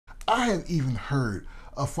I have even heard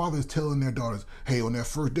of fathers telling their daughters, "Hey, on that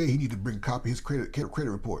first day, he need to bring a copy of his credit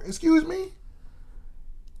report." Excuse me?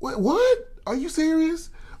 What? Are you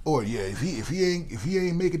serious? Or yeah, if he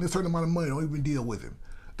ain't making a certain amount of money, don't even deal with him.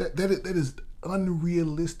 That is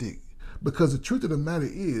unrealistic. Because the truth of the matter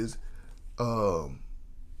is,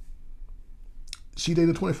 she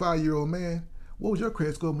dated a 25-year-old man. What was your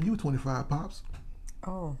credit score when you were 25, Pops?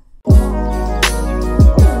 Oh.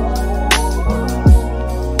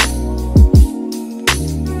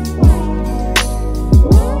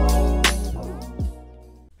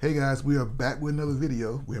 Hey guys, we are back with another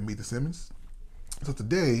video. We're Meet the Simmons. So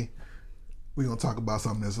today, we're going to talk about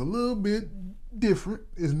something that's a little bit different.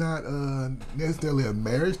 It's not necessarily a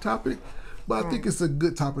marriage topic, but I think it's a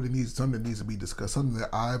good topic that needs to be discussed. Something that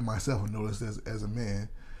I myself have noticed as a man.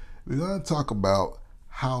 We're going to talk about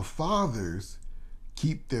how fathers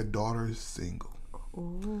keep their daughters single.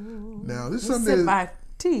 Ooh. Now, this is something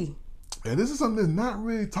this is something that's not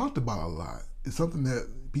really talked about a lot. It's something that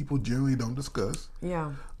people generally don't discuss.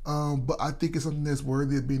 Yeah. But I think it's something that's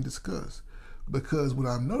worthy of being discussed. Because what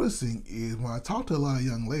I'm noticing is when I talk to a lot of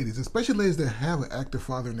young ladies, especially ladies that have an active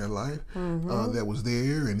father in their life, that was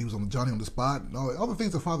there and he was on Johnny on the spot and all the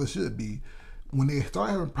things a father should be, when they start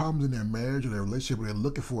having problems in their marriage or their relationship or they're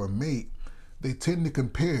looking for a mate, they tend to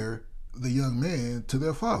compare the young man to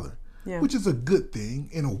their father, which is a good thing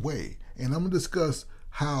in a way. And I'm going to discuss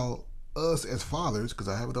how us as fathers, because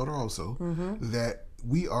I have a daughter also, that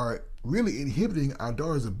we are really inhibiting our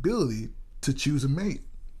daughter's ability to choose a mate.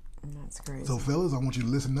 That's crazy. So fellas, I want you to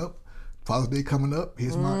listen up. Father's Day coming up.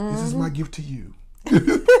 This is my gift to you.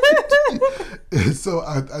 So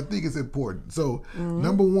I think it's important. So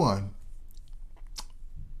number one,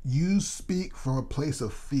 you speak from a place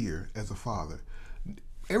of fear as a father.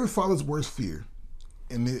 Every father's worst fear,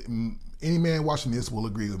 and any man watching this will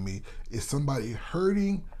agree with me, is somebody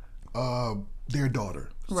hurting their daughter.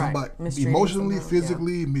 Somebody emotionally,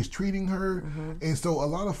 physically mistreating her. And so a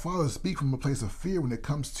lot of fathers speak from a place of fear when it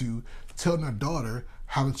comes to telling their daughter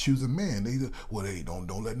how to choose a man. They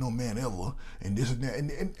don't let no man ever, and this and that.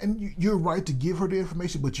 And you're right to give her the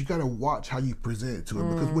information, but you got to watch how you present it to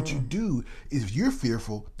her, because what you do is, if you're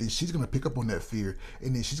fearful, then she's going to pick up on that fear,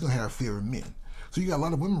 and then she's going to have fear of men. So you got a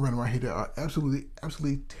lot of women running around here that are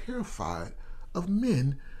absolutely terrified of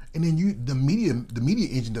men. And then the media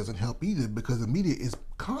engine doesn't help either, because the media is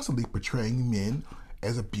constantly portraying men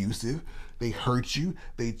as abusive. They hurt you,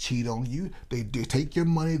 they cheat on you, they take your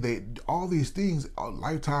money, all these things.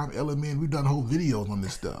 Lifetime, Element, we've done whole videos on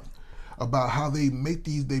this stuff about how they make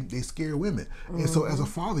they scare women. And so as a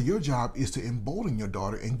father, your job is to embolden your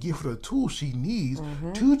daughter and give her the tools she needs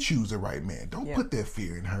to choose the right man. Don't put that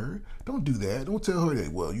fear in her. Don't do that. Don't tell her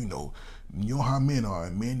that, well, you know how men are.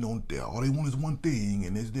 Men don't. All they want is one thing,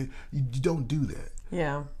 and you don't do that.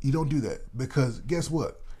 Yeah. You don't do that, because guess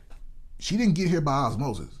what? She didn't get here by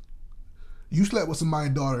osmosis. You slept with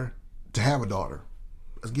somebody's daughter to have a daughter.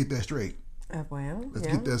 Let's get that straight.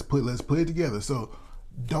 Let's put it together. So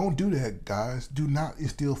don't do that, guys. Do not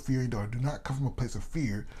instill fear in your daughter. Do not come from a place of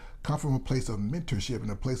fear. Come from a place of mentorship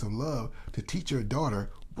and a place of love to teach your daughter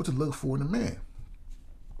what to look for in a man.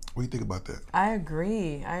 What do you think about that? I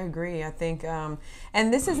agree. I think, and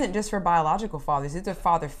this isn't just for biological fathers. These are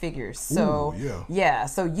father figures. So,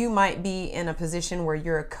 so you might be in a position where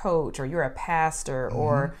you're a coach, or you're a pastor,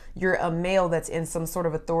 or you're a male that's in some sort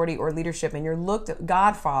of authority or leadership, and you're looked at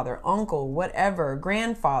godfather, uncle, whatever,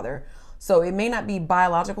 grandfather. So it may not be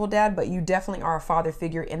biological dad, but you definitely are a father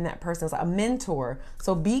figure in that person's, a mentor.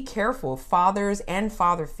 So be careful, fathers and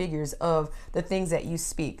father figures, of the things that you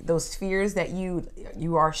speak, those fears that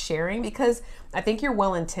you are sharing, because I think you're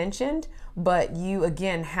well-intentioned, but you,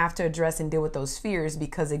 again, have to address and deal with those fears,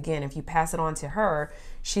 because, again, if you pass it on to her,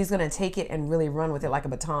 she's going to take it and really run with it like a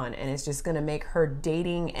baton, and it's just going to make her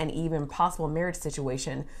dating and even possible marriage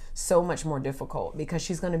situation so much more difficult, because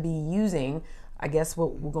she's going to be using, I guess we'll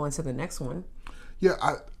go into the next one. Yeah,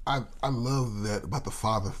 I love that about the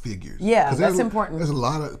father figures. Yeah, that's important. There's a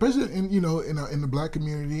lot of, especially in the black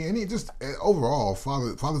community, and it just overall,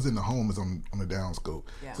 fathers in the home is on the down scope.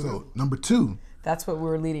 Yeah. So number two. That's what we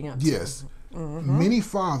were leading up to. Yes, many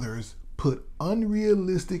fathers put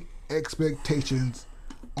unrealistic expectations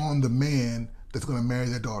on the man that's going to marry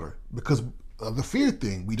their daughter because of the fear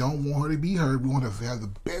thing. We don't want her to be hurt. We want her to have the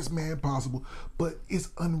best man possible, but it's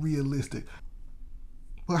unrealistic.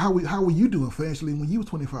 Well, how were you doing financially when you were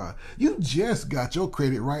 25? You just got your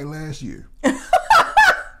credit right last year.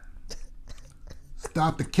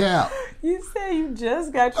 Stop the cap. You say you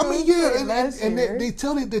just got your credit last year. They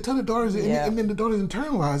tell the daughters, and then the daughters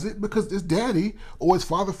internalize it because it's daddy or it's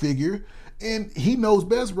father figure, and he knows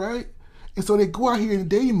best, right? And so they go out here in the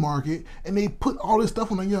dating market and they put all this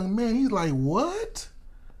stuff on a young man. He's like, what?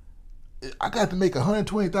 I got to make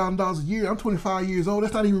 $120,000 a year. I'm 25 years old.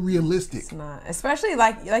 That's not even realistic. It's not. Especially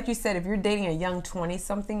like you said, if you're dating a young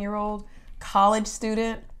 20-something-year-old college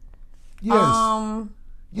student. Yes.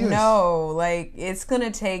 Yes. No, like it's going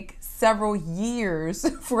to take several years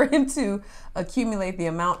for him to accumulate the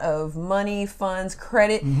amount of money, funds,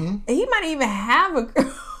 credit. Mm-hmm. He might even have a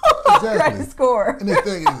credit score. And the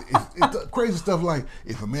thing is, it's crazy stuff like,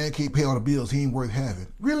 if a man can't pay all the bills, he ain't worth having.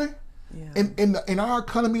 Really? Yeah. In our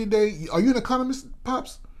economy today, are you an economist,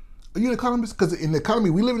 Pops? Are you an economist? Because in the economy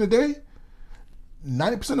we live in today,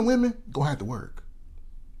 90% of women gonna have to work.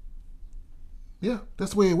 Yeah,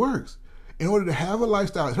 that's the way it works. In order to have a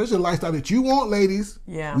lifestyle, especially a lifestyle that you want, ladies,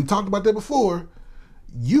 we talked about that before,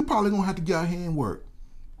 you probably gonna have to get out here and work.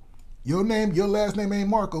 Your last name ain't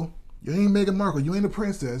Markle. You ain't Meghan Markle. You ain't a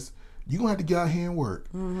princess. You're going to have to get out here and work.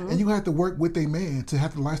 Mm-hmm. And you're going to have to work with a man to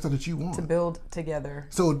have the lifestyle that you want. To build together.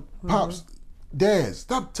 So, Pops, Dads,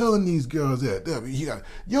 stop telling these girls that.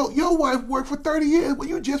 Your wife worked for 30 years. Well,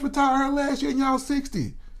 you just retired her last year and y'all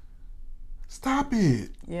 60. Stop it.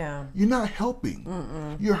 Yeah. You're not helping.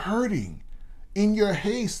 Mm-mm. You're hurting. In your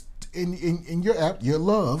haste, in your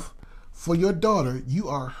love for your daughter, you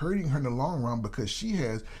are hurting her in the long run because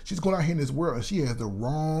she's going out here in this world and she has the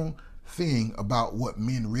wrong thing about what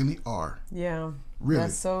men really are. Yeah. Really.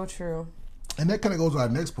 That's so true. And that kind of goes to our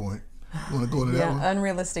next point. You want to go into that one?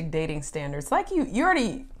 Unrealistic dating standards. Like you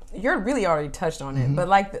really already touched on it. Mm-hmm. But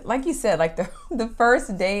like you said, like the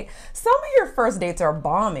first date, some of your first dates are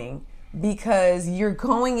bombing because you're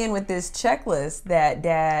going in with this checklist that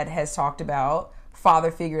dad has talked about,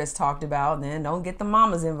 father figure has talked about, and then don't get the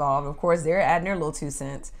mamas involved. Of course, they're adding their little 2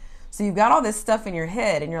 cents. So you've got all this stuff in your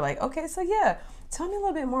head and you're like, okay, so yeah, tell me a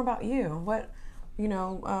little bit more about you. What,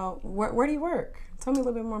 where do you work? Tell me a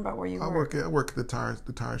little bit more about where you work. I work at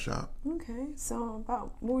the tire shop. Okay, so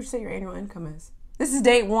about what would you say your annual income is? This is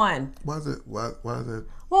date 1. Why is it?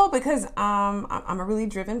 Well, because I'm a really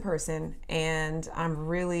driven person and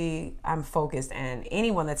I'm focused, and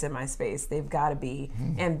anyone that's in my space, they've got to be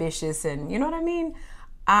ambitious, and you know what I mean?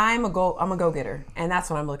 I'm a go-getter, and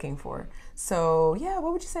that's what I'm looking for. So yeah,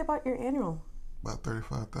 what would you say about your annual? About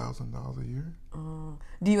 $35,000 a year.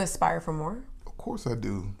 Do you aspire for more? Of course I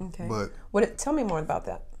do. Okay. But tell me more about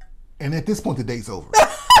that. And at this point, the date's over.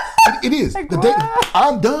 it is. Like, the date.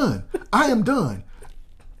 I'm done. I am done.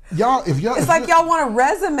 Y'all, it's like y'all want a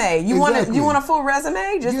resume. You want a full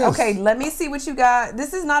resume? Just yes. Okay, let me see what you got.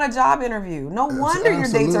 This is not a job interview. No wonder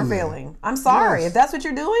your dates are failing. I'm sorry. Yes. If that's what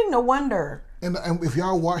you're doing, no wonder. And if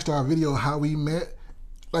y'all watched our video how we met,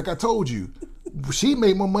 like I told you, she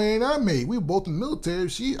made more money than I made. We were both in the military.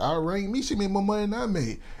 She outranked me. She made more money than I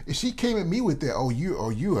made. If she came at me with that,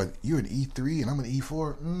 you're an E3 and I'm an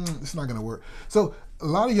E4, it's not gonna work. So a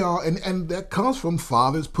lot of y'all, and that comes from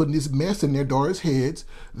fathers putting this mess in their daughters' heads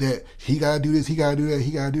that he gotta do this, he gotta do that,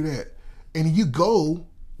 he gotta do that. And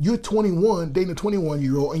you're 21, dating a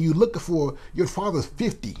 21-year-old, and you're looking for your father's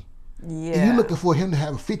 50. Yeah. And you're looking for him to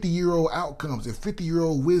have 50-year-old outcomes and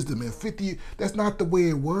 50-year-old wisdom and 50. That's not the way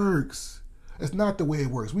it works. That's not the way it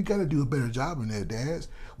works. We got to do a better job in that, dads.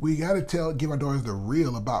 We got to give our daughters the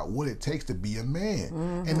real about what it takes to be a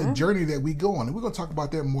man and the journey that we go on. And we're going to talk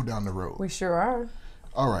about that more down the road. We sure are.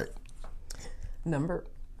 All right. Number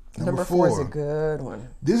 4 is a good one.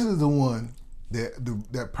 This is the one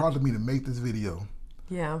that prompted me to make this video.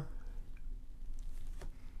 Yeah.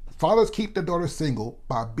 Fathers keep their daughters single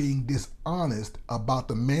by being dishonest about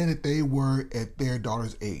the man that they were at their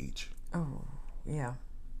daughter's age. Oh, yeah.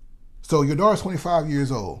 So your daughter's 25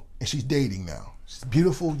 years old and she's dating now. She's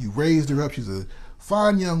beautiful. You raised her up. She's a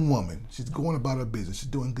fine young woman. She's going about her business. She's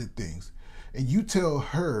doing good things. And you tell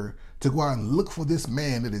her to go out and look for this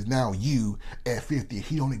man that is now you at 50.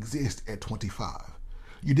 He don't exist at 25.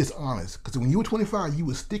 You're dishonest because when you were 25, you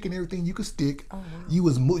was sticking everything you could stick. Oh, wow. You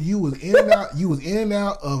was in and out. You was in and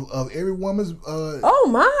out of every woman's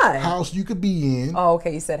house you could be in. Oh,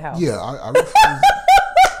 okay. You said house. Yeah,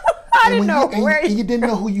 I didn't know and you didn't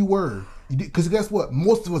know who you were. Because guess what?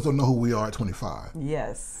 Most of us don't know who we are at 25.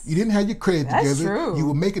 Yes. You didn't have your credit together. That's true. You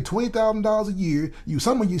were making $20,000 a year.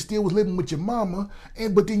 Some of you still was living with your mama.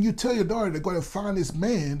 But then you tell your daughter to go and find this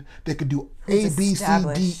man that could do A, B, C,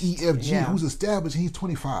 D, E, F, G, who's established and he's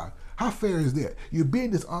 25. How fair is that? You're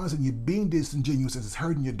being dishonest and you're being disingenuous and it's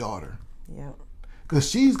hurting your daughter. Yeah. Because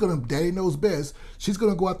daddy knows best. She's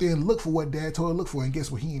going to go out there and look for what dad told her to look for. And guess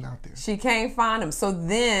what? He ain't out there. She can't find him. So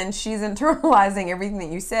then she's internalizing everything that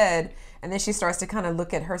you said. And then she starts to kind of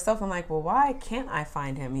look at herself and like, well, why can't I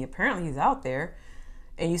find him? Apparently he's out there.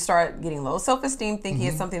 And you start getting low self-esteem, thinking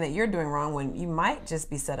it's something that you're doing wrong when you might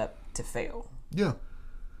just be set up to fail. Yeah.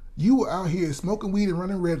 You were out here smoking weed and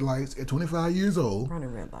running red lights at 25 years old.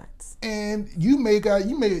 Running red lights. And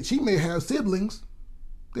she may have siblings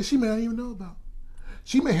that she may not even know about.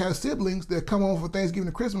 She may have siblings that come home for Thanksgiving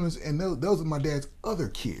and Christmas, and those are my dad's other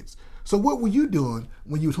kids. So what were you doing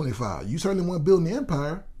when you were 25? You certainly weren't building the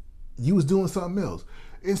empire. You was doing something else.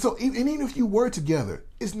 And so, even if you were together,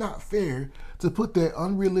 it's not fair to put that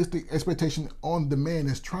unrealistic expectation on the man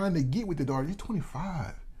that's trying to get with the daughter. He's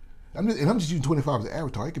 25. I'm just using 25 as an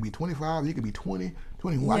avatar. It could be 25, it could be 20,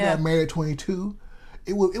 21. Yeah. I got married at 22.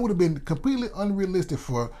 It would have been completely unrealistic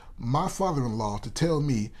for my father-in-law to tell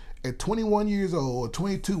me at 21 years old or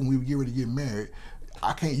 22 when we would get ready to get married,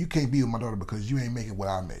 you can't be with my daughter because you ain't making what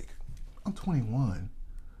I make. I'm 21.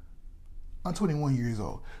 I'm 21 years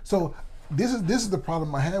old. So this is the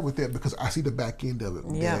problem I have with that, because I see the back end of it.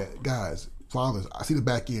 Yeah. Guys, fathers, I see the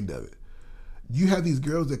back end of it. You have these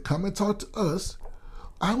girls that come and talk to us.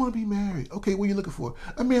 I want to be married. Okay, what are you looking for?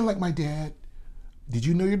 A man like my dad. Did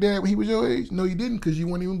you know your dad when he was your age? No, you didn't, because you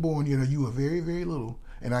weren't even born yet. You were very, very little.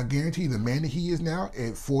 And I guarantee you, the man that he is now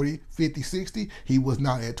at 40, 50, 60, he was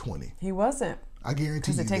not at 20. He wasn't. I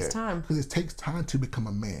guarantee you that. Because it takes time. Because it takes time to become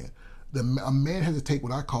a man. A man has to take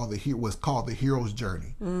what I call what's called the hero's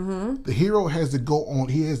journey. Mm-hmm. The hero has to go on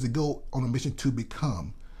a mission to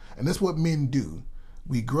become. And that's what men do.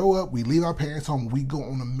 We grow up, we leave our parents' home, we go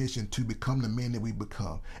on a mission to become the men that we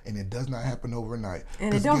become. And it does not happen overnight.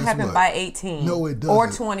 And it don't happen by 18. No, it doesn't. Or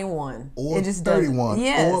 21. Or it just 31.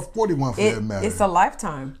 Yes. Or 41 for that matter. It's a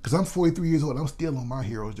lifetime. Because I'm 43 years old, I'm still on my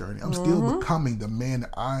hero's journey. I'm still becoming the man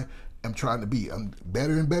that I am trying to be. I'm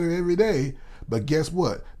better and better every day. But guess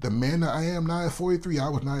what? The man that I am now at 43, I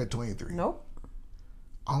was not at 23. Nope.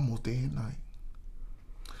 Almost day and night.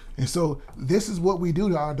 And so this is what we do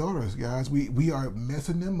to our daughters, guys. We are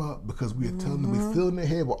messing them up because we are telling them, we're filling their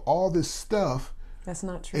head with all this stuff. That's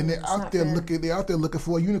not true. And they're out there looking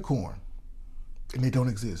for a unicorn, and they don't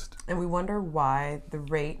exist. And we wonder why the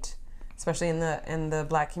rate, especially in the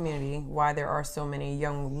Black community, why there are so many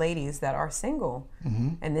young ladies that are single.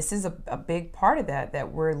 Mm-hmm. And this is a big part of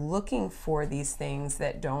that we're looking for these things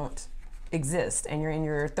that don't exist. And you're in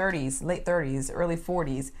your 30s, late 30s, early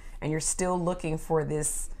 40s, and you're still looking for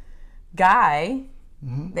this guy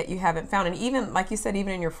that you haven't found. And even, like you said,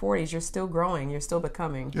 even in your 40s, you're still growing, you're still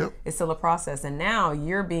becoming. Yep. It's still a process. And now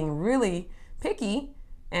you're being really picky,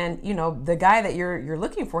 and the guy that you're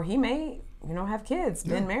looking for, he may have kids,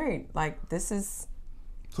 been married. Like, this is...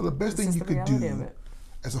 So the best thing you could do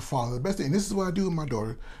as a father, the best thing, and this is what I do with my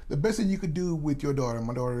daughter, the best thing you could do with your daughter,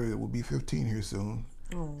 my daughter will be 15 here soon,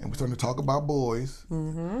 and we're starting to talk about boys,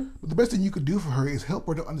 but the best thing you could do for her is help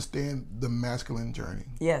her to understand the masculine journey.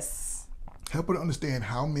 Yes. Help her to understand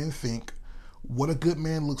how men think, what a good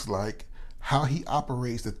man looks like, how he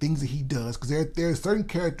operates, the things that he does, because there are certain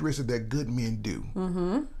characteristics that good men do.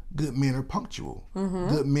 Mm-hmm. Good men are punctual. Mm-hmm.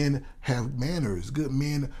 Good men have manners. Good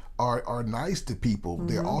men are nice to people. Mm-hmm.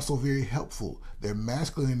 They're also very helpful. They're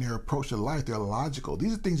masculine in their approach to life. They're logical.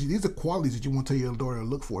 These are qualities that you want to tell your daughter to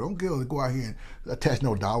look for. Don't get her to go out here and attach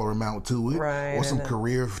no dollar amount to it, right, or some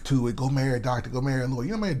career to it. Go marry a doctor. Go marry a lawyer.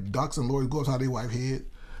 You know how many doctors and lawyers go outside their wife's head?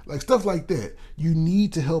 Like, stuff like that. You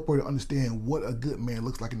need to help her to understand what a good man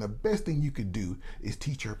looks like. And the best thing you could do is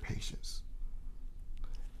teach her patience.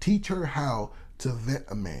 Teach her how to vet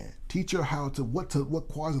a man. Teach her what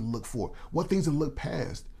qualities to look for, what things to look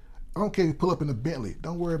past. I don't care if you pull up in a Bentley,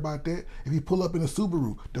 don't worry about that. If you pull up in a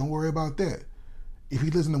Subaru, don't worry about that. If he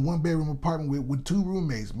lives in a one-bedroom apartment with two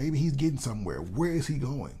roommates, maybe he's getting somewhere. Where is he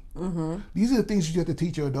going? Mm-hmm. These are the things you have to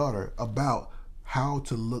teach your daughter about how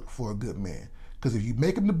to look for a good man. Because if you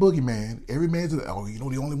make him the boogeyman, every man's they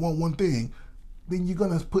only want one thing, then you're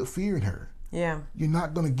going to put fear in her. Yeah. You're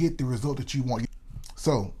not going to get the result that you want.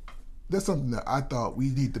 So that's something that I thought we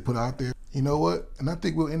need to put out there. You know what? And I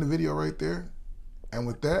think we'll end the video right there. And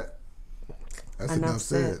with that, that's enough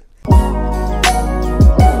said.